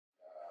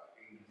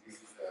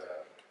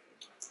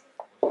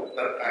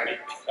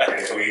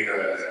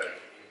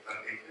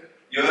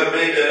You have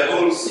made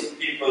holes in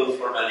people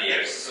for many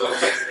years, so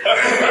so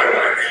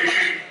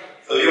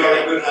you are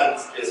in good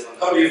hands, Desmond.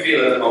 How do you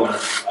feel at the moment?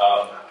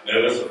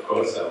 Nervous, of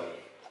course. I'm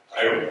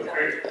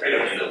afraid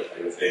of needles,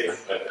 I would say,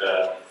 but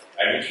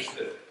I'm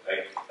interested.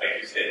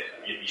 Like you said,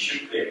 I mean, we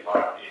should play a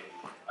part in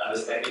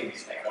understanding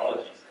these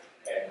technologies,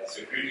 and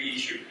security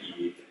should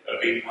be a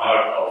big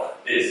part of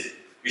this.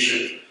 We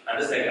should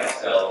understand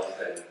ourselves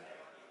and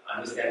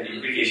understand the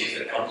implications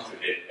that comes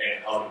with it,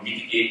 and how to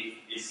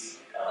mitigate these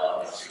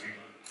security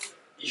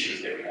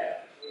issues that we have.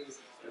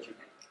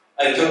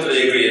 I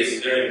totally agree. It's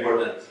very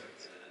important.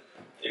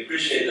 I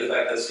appreciate the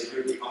fact that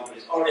security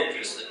companies are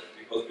interested,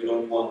 because we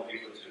don't want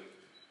people to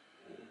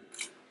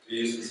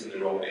use this in the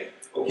wrong way.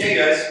 Okay,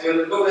 guys,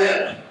 well, go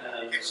ahead.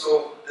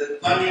 So the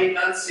tiny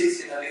implant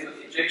sits in a little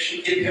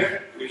injection kit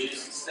here, which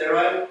is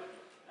sterile,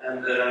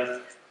 and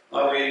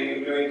now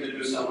we're going to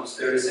do some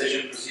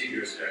sterilization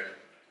procedures here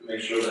to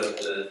make sure that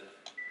the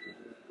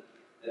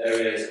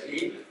area is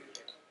clean.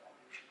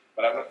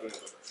 But I'm not doing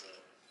it, so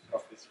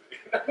not this way.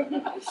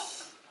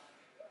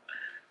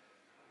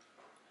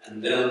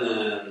 And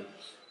then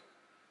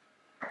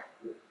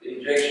the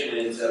injection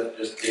in itself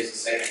just takes a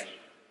second.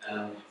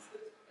 And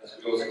as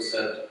we also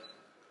said,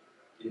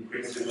 in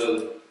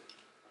principle,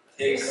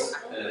 takes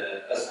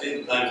as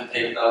little time to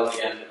take it out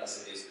again as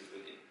it is to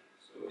put in.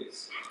 So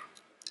it's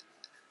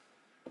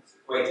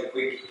quite a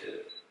quick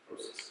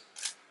process.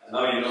 And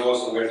now you know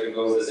also where to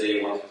go the day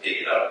you want to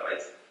take it out,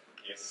 right?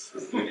 Yes.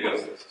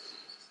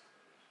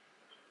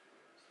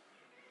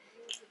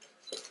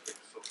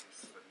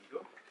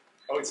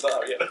 Oh, it's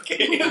out, yeah, okay.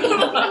 It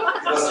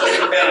was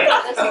just a panic.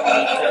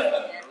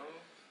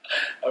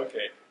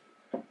 Okay.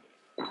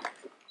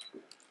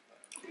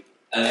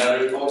 Any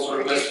other thoughts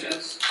or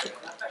questions?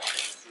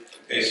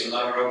 Okay, so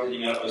now we're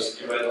opening up a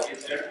sterile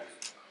kit here.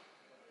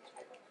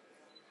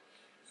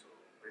 So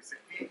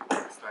basically,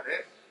 it's like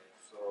that.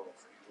 So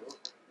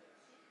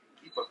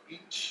you give a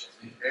pinch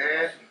and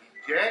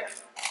inject,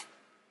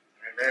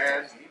 and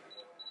then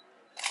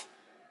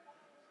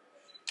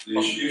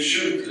You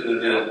shoot the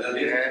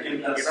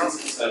implant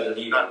sits inside the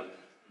needle.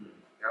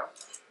 yeah.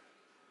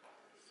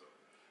 So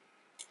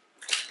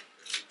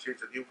change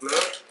the new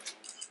glove.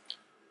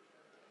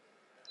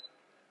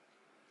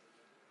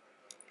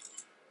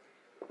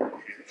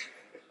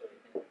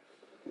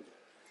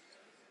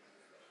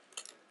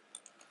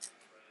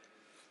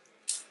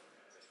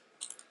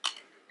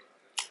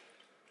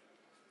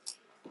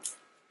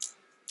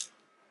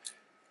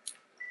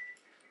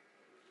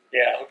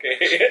 Yeah, okay.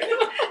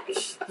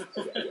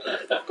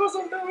 Of course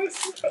I'm nervous.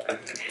 But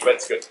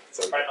it's good.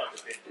 So try not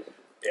to pinch.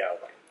 Yeah,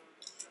 okay.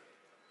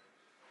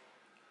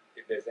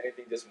 If there's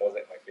anything, just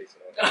mosaic my face,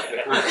 you know.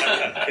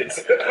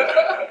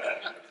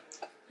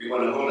 You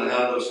want to hold the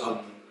hand of some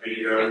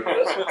pretty girl? Or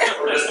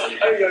just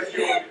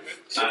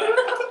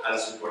I'll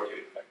support you.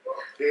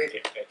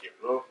 Okay, Thank you.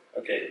 bro.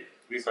 Okay,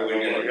 Breathe so out we're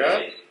going to normal,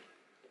 yeah.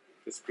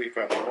 Just breathe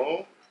out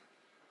normal.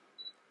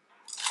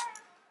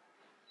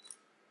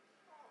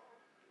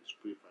 Just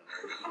breathe out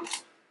normal.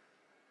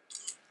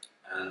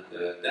 And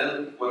then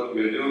what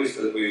we will do is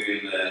that we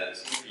will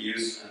simply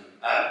use an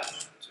app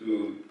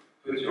to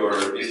put your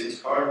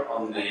business card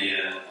on the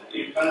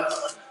implant,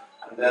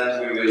 and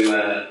then we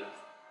will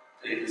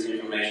take this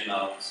information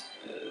out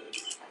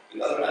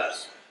with other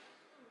apps.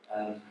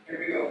 And here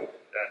we go.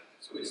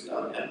 So it's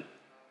done, yeah?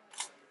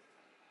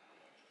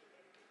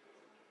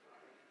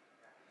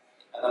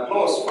 An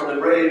applause for the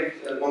brave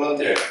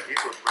volunteer.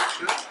 Super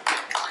pressure.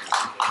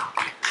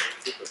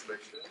 Super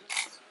pressure.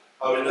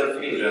 How did that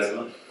feel,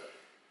 Jasmine?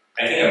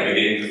 I think I'm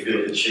beginning to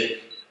feel the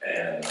chip,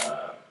 and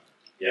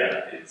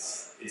yeah,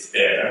 it's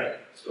there.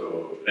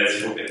 So let's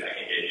hope that I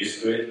can get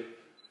used to it.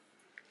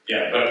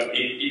 Yeah, but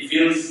it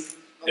feels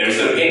there's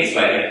a thing. It's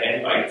like an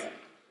end bite,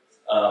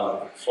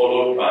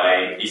 followed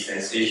by the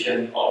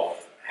sensation of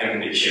having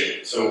the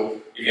chip. So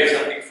if you have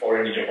something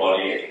foreign in your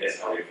body, I think that's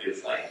how it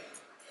feels like.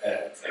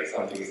 It's like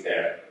something's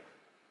there.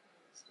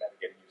 It's not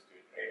getting used to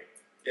it, right?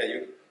 Yeah,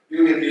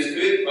 you get used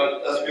to it,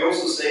 but as we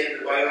also say in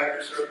the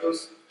biohacker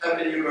circles,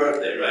 happy new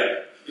birthday,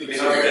 right? You've been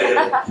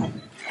upgraded.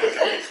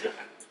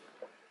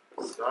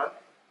 It's done.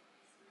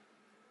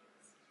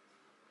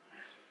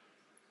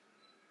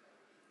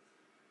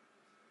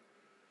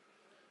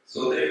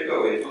 So there you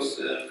go. It was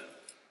the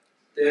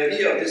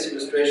idea of this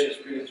illustration is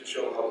really to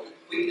show how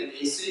quick and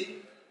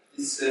easy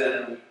this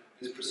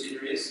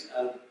procedure is,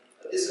 and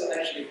this is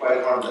actually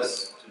quite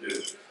harmless to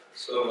do.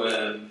 So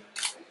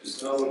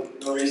there's no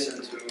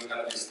reason to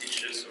have these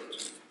stitches or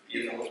to be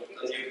in the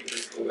hospital. You can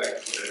just go back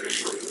to whatever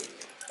you were doing.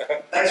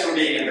 Thanks for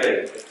being in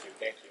bed.